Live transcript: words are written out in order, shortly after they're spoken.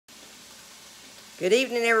Good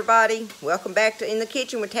evening, everybody. Welcome back to In the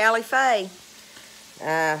Kitchen with Tally Faye.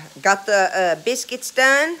 Got the biscuits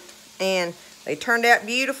done, and they turned out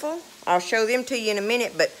beautiful. I'll show them to you in a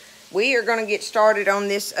minute, but we are going to get started on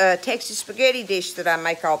this Texas spaghetti dish that I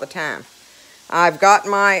make all the time. I've got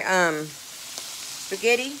my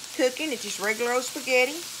spaghetti cooking. It's just regular old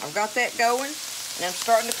spaghetti. I've got that going, and I'm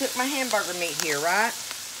starting to cook my hamburger meat here, right?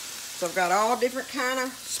 So I've got all different kind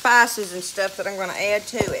of spices and stuff that I'm going to add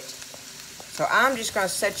to it. So I'm just going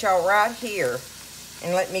to set y'all right here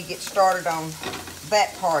and let me get started on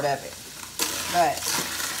that part of it. But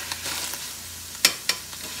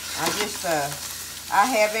I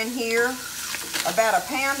have in here about 1.5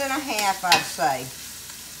 pounds, I'd say.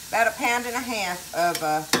 About 1.5 pounds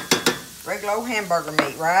of regular old hamburger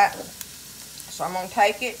meat, right? So I'm going to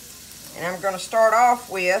take it, and I'm going to start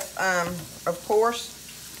off with, of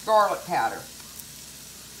course, garlic powder.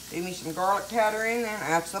 Do me some garlic powder in there.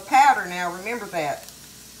 That's the powder now, remember that.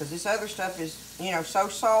 Because this other stuff is, you know, so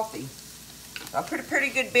salty. So I'll put a pretty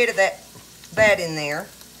good bit of that in there.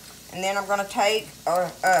 And then I'm going to take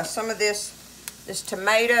some of this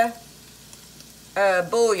tomato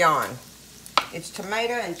bouillon. It's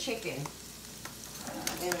tomato and chicken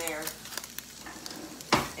in there.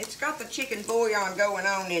 It's got the chicken bouillon going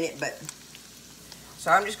on in it, but...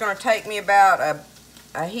 So I'm just going to take me about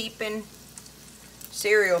a heaping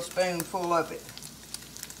cereal spoonful of it.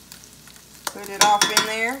 Put it off in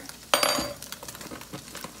there.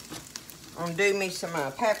 I'm gonna do me some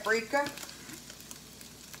paprika.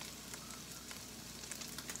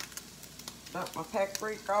 Dump my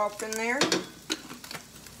paprika off in there.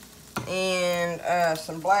 And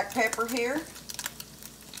some black pepper here.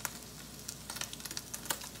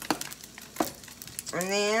 And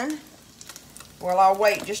then, well, I'll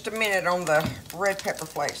wait just a minute on the red pepper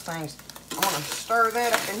flakes things. I want to stir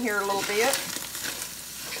that up in here a little bit.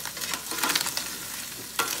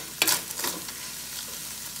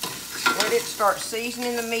 Let it start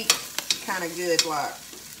seasoning the meat kind of good like.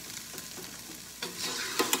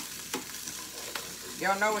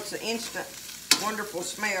 Y'all know it's an instant wonderful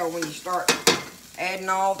smell when you start adding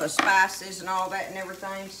all the spices and all that and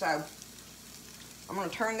everything. So I'm going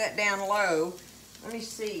to turn that down low. Let me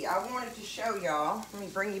see. I wanted to show y'all. Let me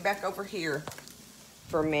bring you back over here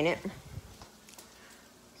for a minute.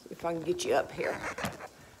 If I can get you up here.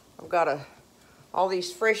 I've got all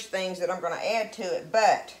these fresh things that I'm going to add to it,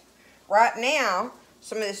 but right now,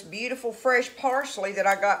 some of this beautiful fresh parsley that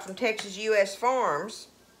I got from Texas U.S. Farms,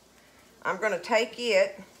 I'm going to take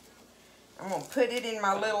it, I'm going to put it in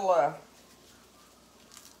my little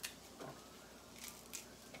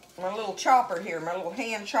chopper here, my little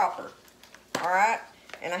hand chopper, alright?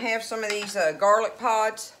 And I have some of these garlic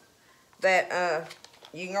pods that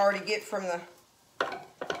you can already get from the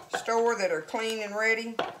store that are clean and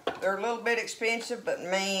ready. They're a little bit expensive, but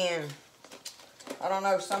man, I don't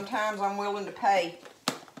know, sometimes I'm willing to pay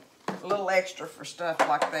a little extra for stuff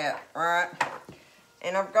like that, alright?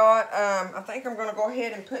 And I've got, I think I'm going to go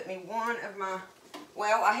ahead and put me one of my,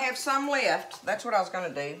 well, I have some left. That's what I was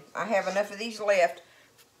going to do. I have enough of these left,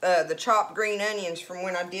 the chopped green onions from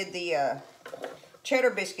when I did the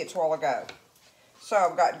cheddar biscuits a while ago. So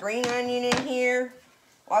I've got green onion in here.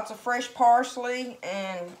 Lots of fresh parsley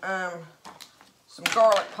and some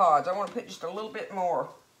garlic pods. I want to put just a little bit more,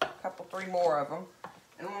 a couple, 3 more of them.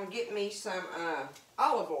 And I'm going to get me some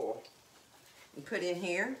olive oil and put in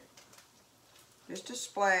here. Just a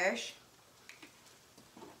splash.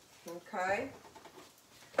 Okay.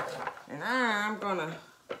 And I'm going to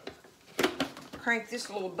crank this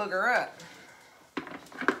little booger up.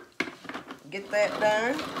 Get that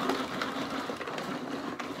done.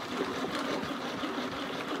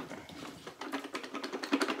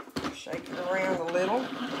 Shake it around a little.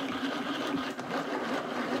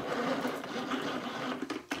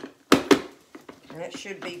 And that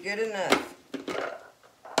should be good enough.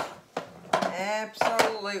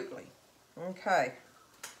 Absolutely. Okay.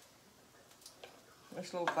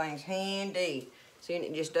 This little thing's handy. See, and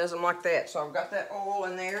it just does them like that. So I've got that oil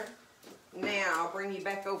in there. Now I'll bring you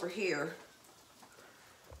back over here.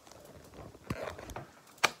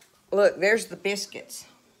 Look, there's the biscuits.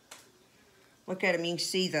 Look at them. You can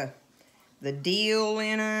see the dill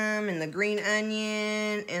in them, and the green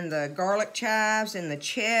onion, and the garlic chives, and the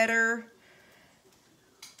cheddar.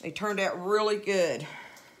 They turned out really good.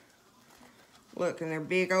 Look, and they're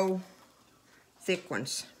big old thick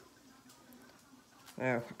ones.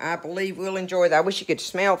 So I believe we'll enjoy that. I wish you could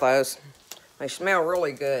smell those. They smell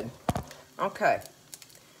really good. Okay.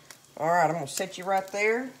 All right, I'm going to set you right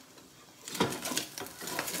there.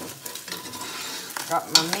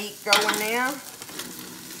 Got my meat going now.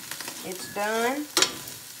 It's done.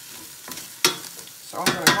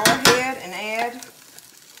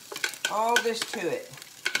 this to it.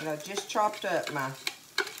 And I just chopped up my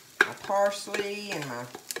parsley and my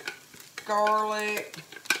garlic,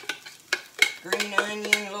 green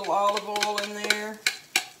onion, a little olive oil in there.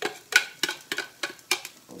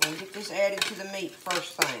 I'm going to get this added to the meat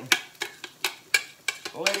first thing.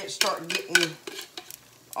 Let it start getting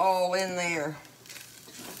all in there.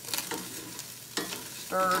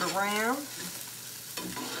 Stir it around.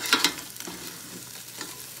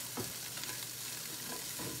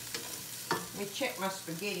 Let me check my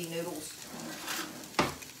spaghetti noodles.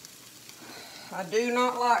 I do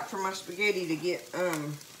not like for my spaghetti to get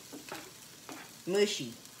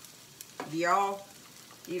mushy. Do y'all?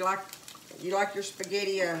 You like your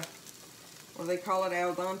spaghetti what do they call it,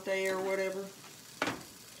 al dente or whatever?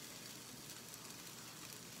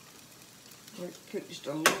 Cook just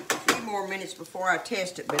a few more minutes before I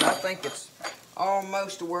test it, but I think it's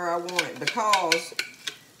almost to where I want it, because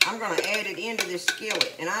I'm going to add it into this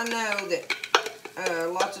skillet. And I know that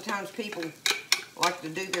lots of times people like to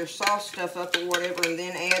do their sauce stuff up or whatever and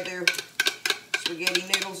then add their spaghetti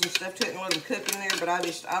noodles and stuff to it and let them cook in there, but I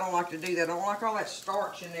don't like to do that. I don't like all that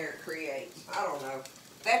starch in there it creates. I don't know.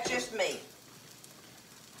 That's just me.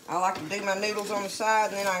 I like to do my noodles on the side,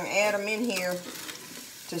 and then I can add them in here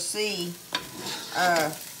to see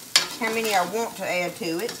how many I want to add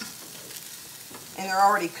to it. And they're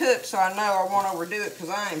already cooked, so I know I won't overdo it, because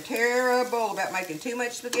I am terrible about making too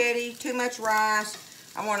much spaghetti, too much rice.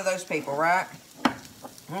 I'm one of those people, right?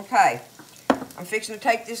 Okay. I'm fixing to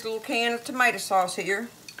take this little can of tomato sauce here,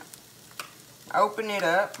 open it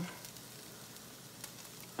up.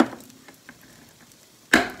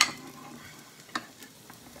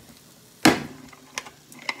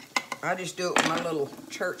 I just do it with my little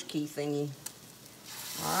church key thingy.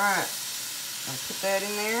 Alright, I'll put that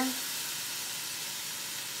in there.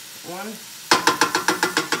 1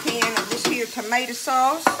 can of this here tomato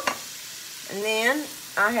sauce. And then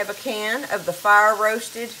I have a can of the fire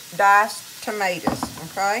roasted diced tomatoes,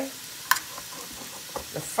 okay?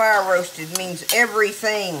 The fire roasted means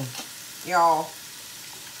everything, y'all.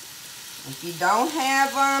 If you don't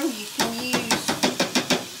have them, you can use,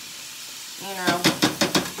 you know,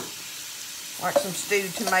 like some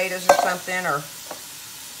stewed tomatoes or something, or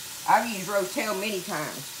I've used Rotel many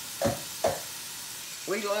times.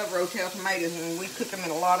 We love Rotel tomatoes, and we cook them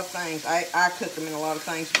in a lot of things. I cook them in a lot of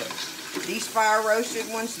things, but these fire roasted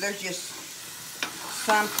ones, there's just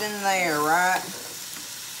something there, right?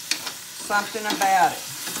 Something about it.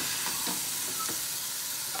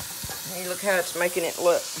 Hey, look how it's making it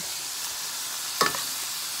look.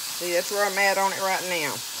 See, that's where I'm at on it right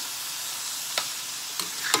now.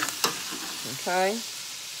 Okay.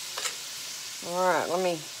 Alright, let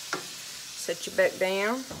me set you back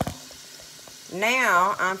down.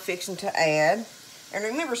 Now I'm fixing to add, and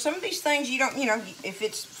remember, some of these things you don't, you know, if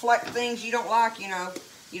it's flat things you don't like, you know,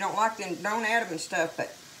 you don't like them, don't add them and stuff,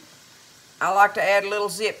 but I like to add a little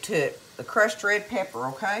zip to it. The crushed red pepper,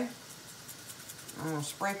 okay? I'm going to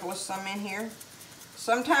sprinkle some in here.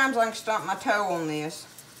 Sometimes I can stomp my toe on this.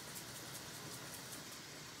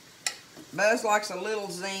 Buzz likes a little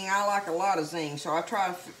zing. I like a lot of zing, so I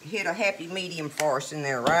try to hit a happy medium for us in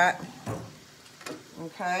there, right?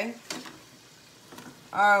 Okay.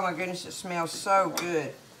 Oh my goodness, it smells so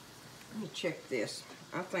good. Let me check this.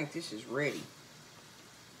 I think this is ready.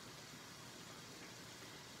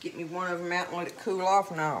 Get me one of them out and let it cool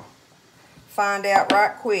off now. Find out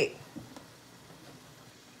right quick.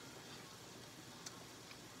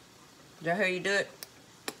 Is that how you do it?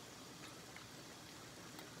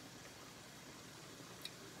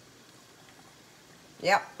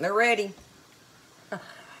 Yep, they're ready.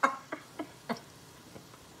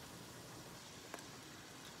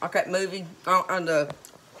 Okay, moving on the,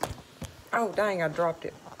 oh dang, I dropped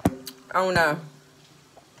it. On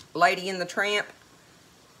Lady and the Tramp,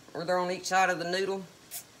 where they're on each side of the noodle.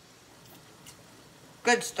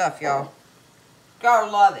 Good stuff, y'all.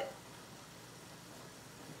 Gotta love it.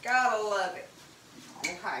 Gotta love it.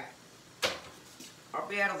 Okay. I'll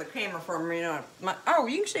be out of the camera for a minute. Oh,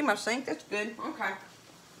 you can see my sink. That's good. Okay.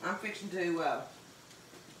 I'm fixing to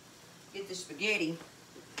get the spaghetti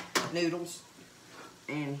noodles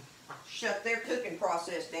and shut their cooking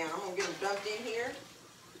process down. I'm going to get them dumped in here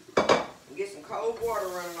and get some cold water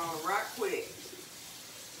running on them right quick.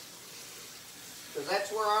 Because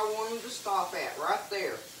that's where I want them to stop at, right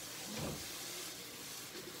there.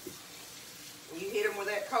 When you hit them with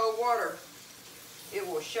that cold water, it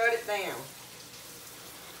will shut it down.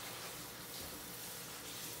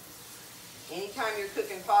 Anytime you're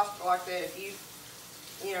cooking pasta like that, if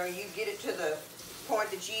you know, you get it to the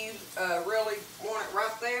point that you really want it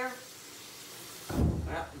right there,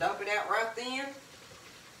 well, dump it out right then,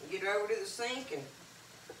 and get over to the sink and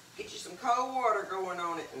get you some cold water going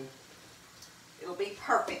on it, and it'll be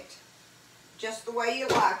perfect. Just the way you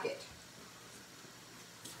like it.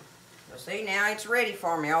 So see, now it's ready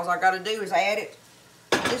for me. All I got to do is add it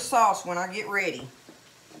to this sauce when I get ready.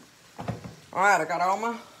 Alright, I got all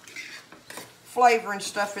my flavoring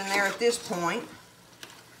stuff in there at this point.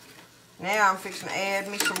 Now I'm fixing to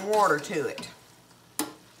add me some water to it.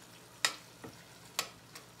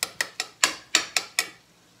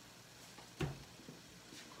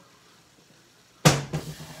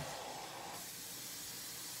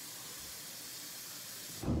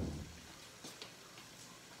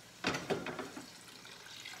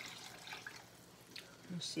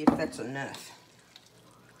 Let's see if that's enough.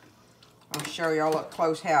 I'll show y'all up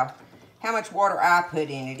close how much water I put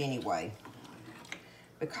in it anyway.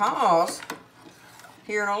 Because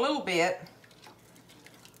here in a little bit,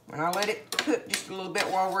 when I let it cook just a little bit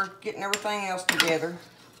while we're getting everything else together,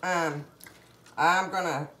 I'm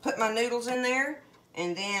gonna put my noodles in there,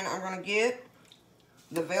 and then I'm gonna get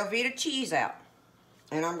the Velveeta cheese out.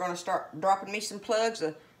 And I'm gonna start dropping me some plugs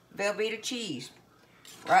of Velveeta cheese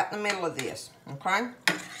right in the middle of this, okay?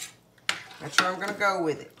 That's where I'm gonna go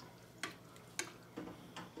with it.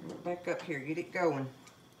 Back up here, get it going.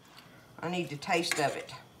 I need the taste of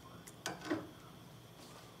it.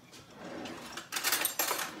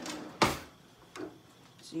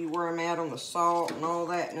 See where I'm at on the salt and all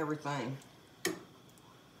that and everything.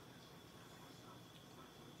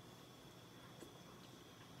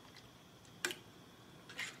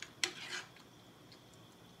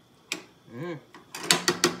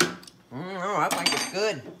 Oh, I think it's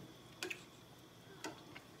good.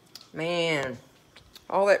 Man,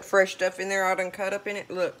 all that fresh stuff in there I done cut up in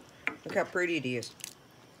it. Look how pretty it is.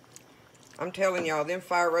 I'm telling y'all, them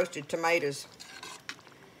fire roasted tomatoes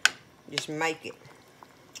just make it.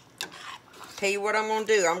 Tell you what I'm gonna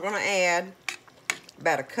do. I'm gonna add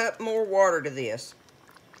about a cup more water to this,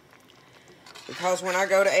 because when I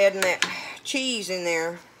go to adding that cheese in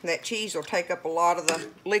there, that cheese will take up a lot of the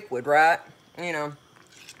liquid, right? You know.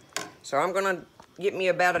 So I'm gonna get me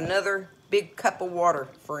about another big cup of water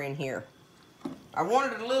for in here. I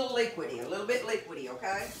wanted it a little liquidy, a little bit liquidy,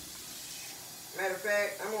 okay? Matter of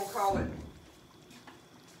fact, I'm gonna call it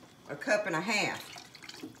a cup and a half.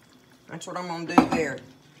 That's what I'm gonna do there.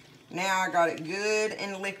 Now I got it good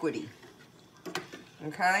and liquidy,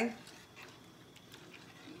 okay?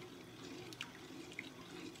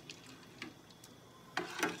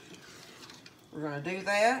 We're gonna do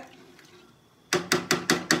that.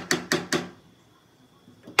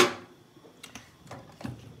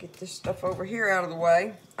 Get this stuff over here out of the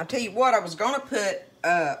way. I tell you what, I was gonna put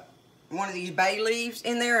one of these bay leaves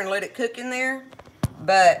in there and let it cook in there,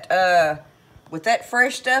 but with that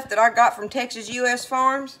fresh stuff that I got from Texas U.S.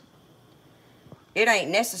 Farms, it ain't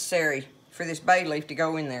necessary for this bay leaf to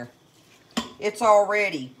go in there. It's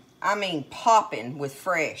already, I mean, popping with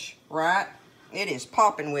fresh, right? It is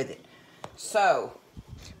popping with it. So,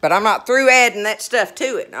 but I'm not through adding that stuff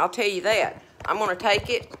to it, and I'll tell you that. I'm gonna take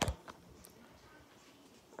it.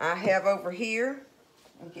 I have over here,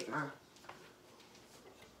 let me get my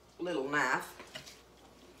little knife.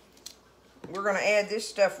 We're gonna add this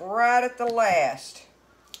stuff right at the last,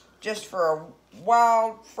 just for a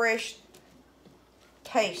wild, fresh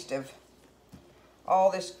taste of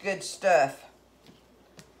all this good stuff.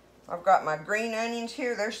 I've got my green onions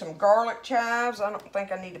here. There's some garlic chives. I don't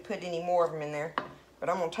think I need to put any more of them in there, but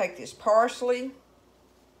I'm gonna take this parsley.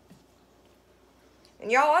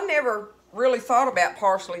 And y'all, I never really thought about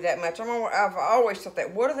parsley that much. I've always thought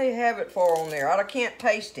that, what do they have it for on there? I can't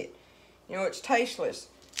taste it. You know, it's tasteless.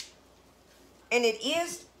 And it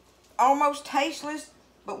is almost tasteless,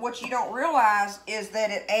 but what you don't realize is that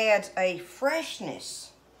it adds a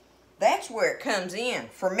freshness. That's where it comes in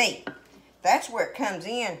for me. That's where it comes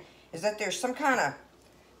in, is that there's some kind of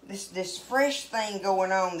this fresh thing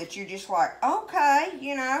going on that you're just like, okay,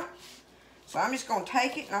 you know. So I'm just going to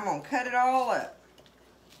take it and I'm going to cut it all up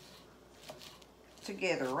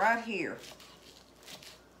together right here.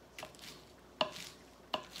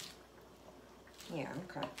 Yeah,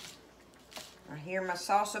 okay. I hear my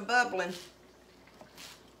salsa bubbling.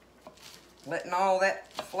 Letting all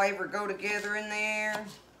that flavor go together in there.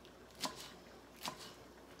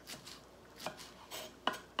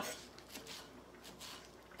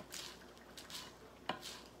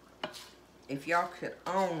 If y'all could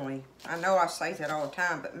only, I know I say that all the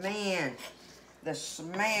time, but man, the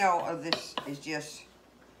smell of this is just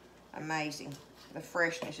amazing. The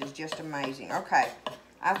freshness is just amazing. Okay,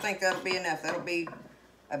 I think that'll be enough. That'll be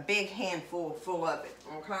a big handful full of it,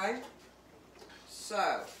 okay?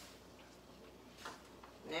 So,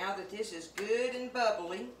 now that this is good and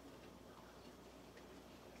bubbly,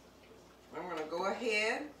 I'm going to go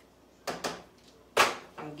ahead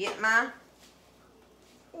and get my,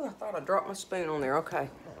 oh, I thought I dropped my spoon on there. Okay.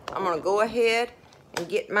 I'm going to go ahead and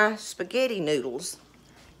get my spaghetti noodles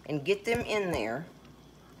and get them in there.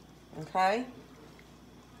 Okay.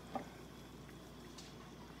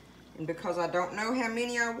 And because I don't know how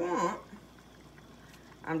many I want,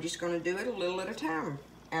 I'm just going to do it a little at a time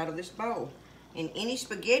out of this bowl. And any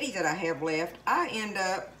spaghetti that I have left, I end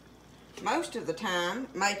up most of the time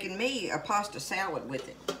making me a pasta salad with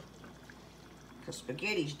it. Because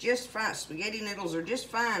spaghetti's just fine. Spaghetti noodles are just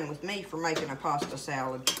fine with me for making a pasta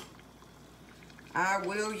salad. I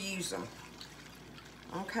will use them.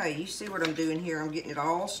 Okay, you see what I'm doing here. I'm getting it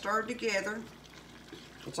all stirred together.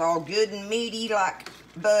 It's all good and meaty like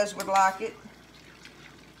Buzz would like it.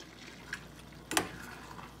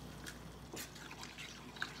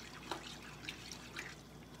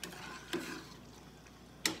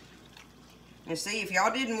 And see, if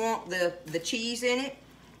y'all didn't want the cheese in it,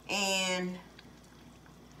 and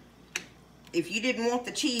if you didn't want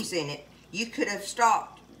the cheese in it, you could have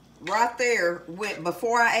stopped right there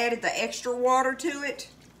before I added the extra water to it.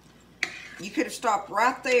 You could have stopped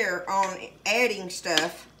right there on adding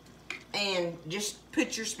stuff and just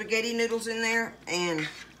put your spaghetti noodles in there and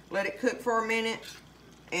let it cook for a minute,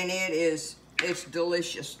 and it's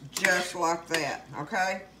delicious just like that,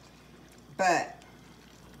 okay? But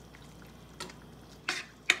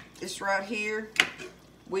this right here,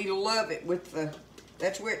 we love it with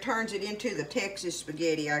that's where it turns it into the Texas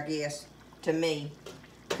spaghetti, I guess, to me.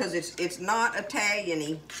 Because it's not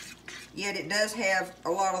Italian-y, yet it does have a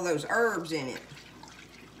lot of those herbs in it.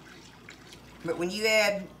 But when you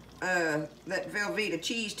add that Velveeta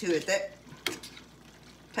cheese to it, that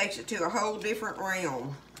takes it to a whole different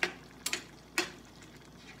realm.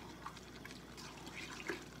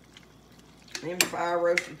 Them fire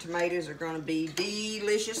roasted tomatoes are going to be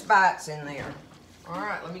delicious bites in there. All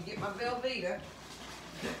right, let me get my Velveeta.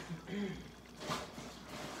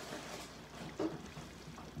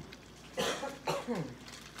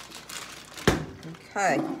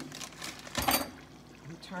 Okay.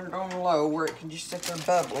 Turn it on low where it can just sit there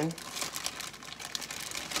bubbling.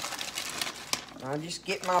 I just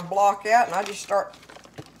get my block out and I just start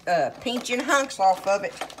pinching hunks off of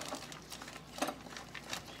it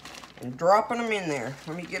and dropping them in there.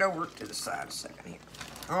 Let me get over to the side a second here.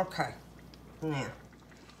 Okay. Now,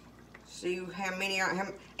 see how many I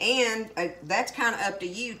have, and that's kind of up to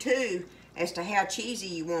you too as to how cheesy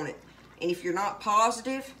you want it. And if you're not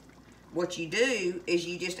positive, what you do is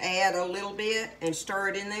you just add a little bit and stir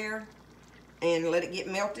it in there and let it get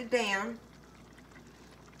melted down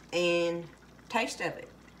and taste of it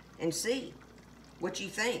and see what you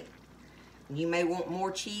think. You may want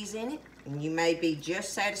more cheese in it, and you may be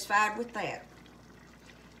just satisfied with that.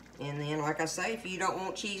 And then, like I say, if you don't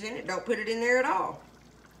want cheese in it, don't put it in there at all.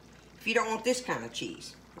 If you don't want this kind of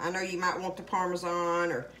cheese. I know you might want the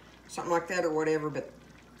Parmesan or something like that or whatever, but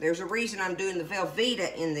there's a reason I'm doing the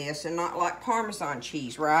Velveeta in this and not like Parmesan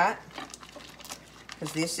cheese, right?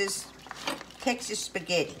 Because this is Texas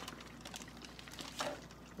spaghetti.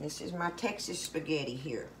 This is my Texas spaghetti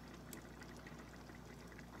here.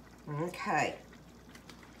 Okay.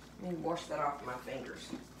 Let me wash that off my fingers.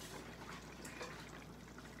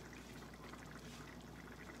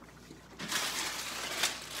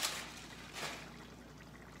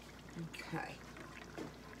 Okay.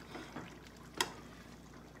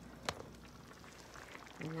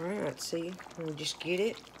 Alright, let's see. Let me just get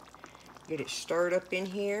it stirred up in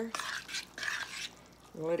here.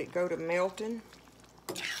 And let it go to melting.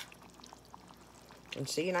 And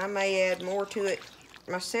see, and I may add more to it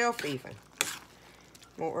myself even.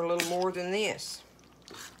 Or a little more than this.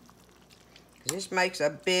 This makes a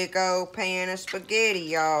big old pan of spaghetti,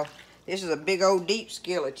 y'all. This is a big old deep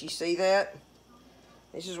skillet. You see that?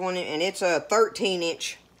 This is one, and it's a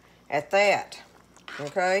 13-inch at that.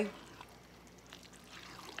 Okay?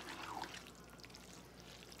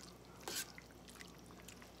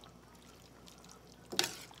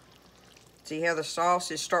 See how the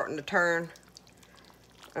sauce is starting to turn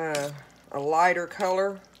a lighter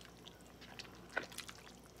color?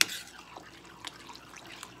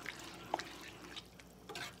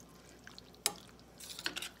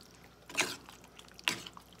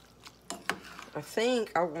 I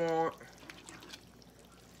think I want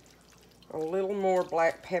a little more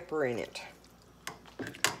black pepper in it.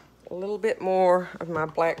 A little bit more of my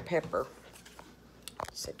black pepper.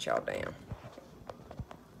 Set y'all down.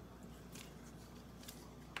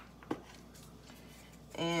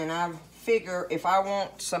 And I figure if I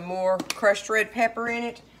want some more crushed red pepper in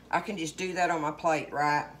it, I can just do that on my plate,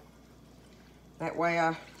 right? That way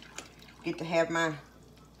I get to have my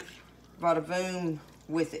bada boom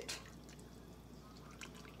with it.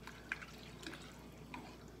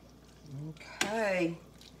 Okay,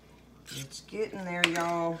 it's getting there,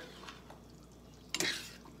 y'all.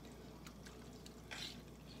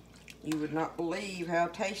 You would not believe how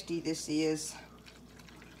tasty this is.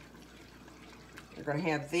 We're gonna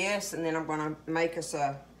have this, and then I'm gonna make us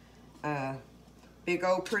a big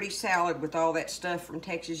old pretty salad with all that stuff from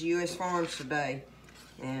Texas U.S. Farms today.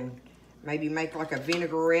 And maybe make like a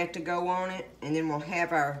vinaigrette to go on it. And then we'll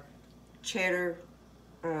have our cheddar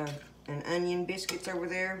and onion biscuits over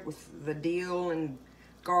there with the dill and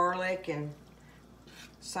garlic and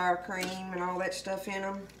sour cream and all that stuff in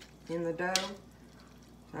them, in the dough.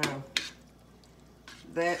 So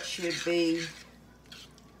that should be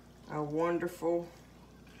a wonderful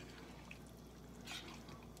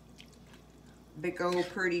big old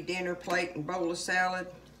pretty dinner plate and bowl of salad,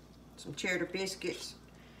 some cheddar biscuits,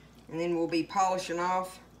 and then we'll be polishing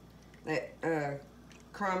off that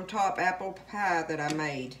crumb top apple pie that I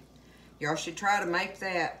made. Y'all should try to make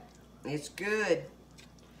that. It's good.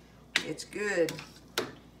 It's good.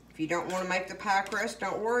 If you don't want to make the pie crust,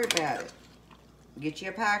 don't worry about it. Get you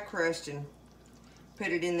a pie crust and put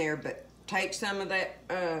it in there, but take some of that,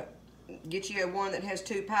 get you one that has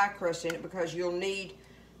 2 pie crusts in it, because you'll need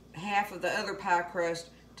half of the other pie crust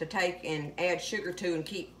to take and add sugar to and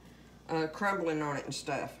keep crumbling on it and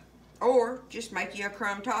stuff. Or just make you a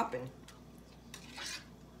crumb topping.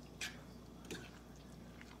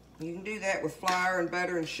 You can do that with flour and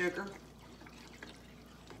butter and sugar.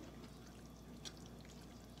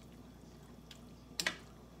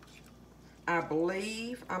 I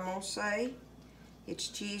believe I'm gonna say it's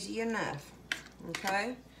cheesy enough.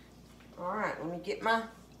 Okay? Alright, let me get my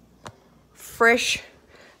fresh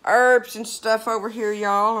herbs and stuff over here,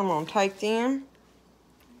 y'all. I'm gonna take them.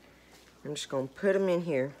 I'm just gonna put them in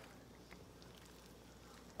here.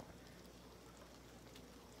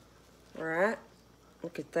 Alright,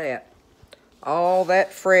 look at that. All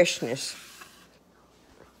that freshness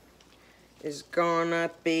is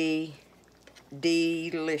gonna be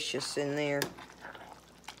delicious in there.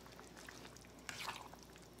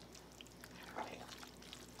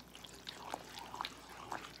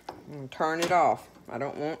 And turn it off. I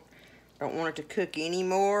don't want it to cook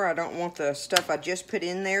anymore. I don't want the stuff I just put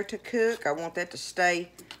in there to cook. I want that to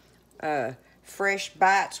stay fresh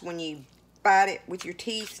bites when you bite it with your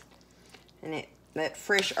teeth, and that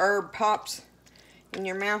fresh herb pops in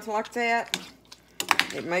your mouth like that.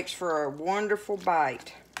 It makes for a wonderful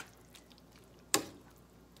bite.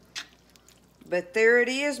 But there it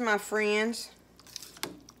is, my friends.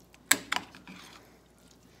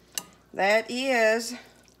 That is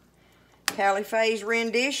Tally Faye's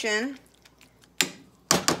rendition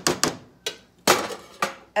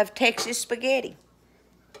of Texas spaghetti.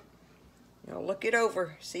 Now look it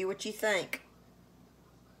over, see what you think.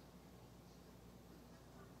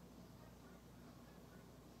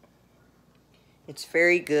 It's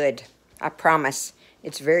very good. I promise.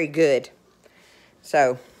 It's very good.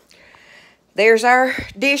 So, there's our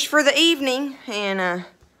dish for the evening, and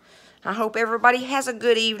I hope everybody has a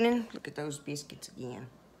good evening. Look at those biscuits again.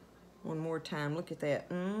 One more time. Look at that.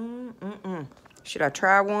 Should I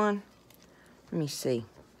try one? Let me see.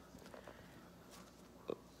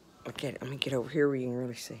 Look at it. Let me get over here where you can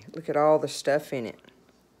really see. Look at all the stuff in it.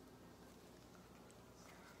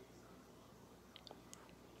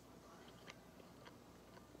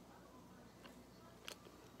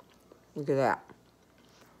 Look at that.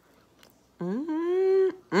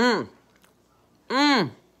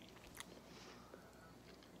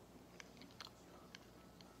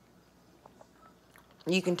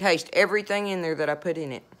 You can taste everything in there that I put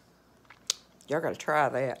in it. Y'all gotta try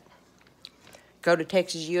that. Go to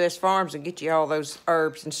Texas U.S. Farms and get you all those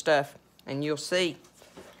herbs and stuff, and you'll see.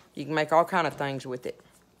 You can make all kind of things with it.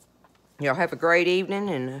 Y'all have a great evening,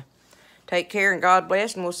 and take care, and God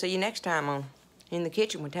bless, and we'll see you next time on In the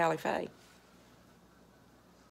Kitchen with Tally Faye.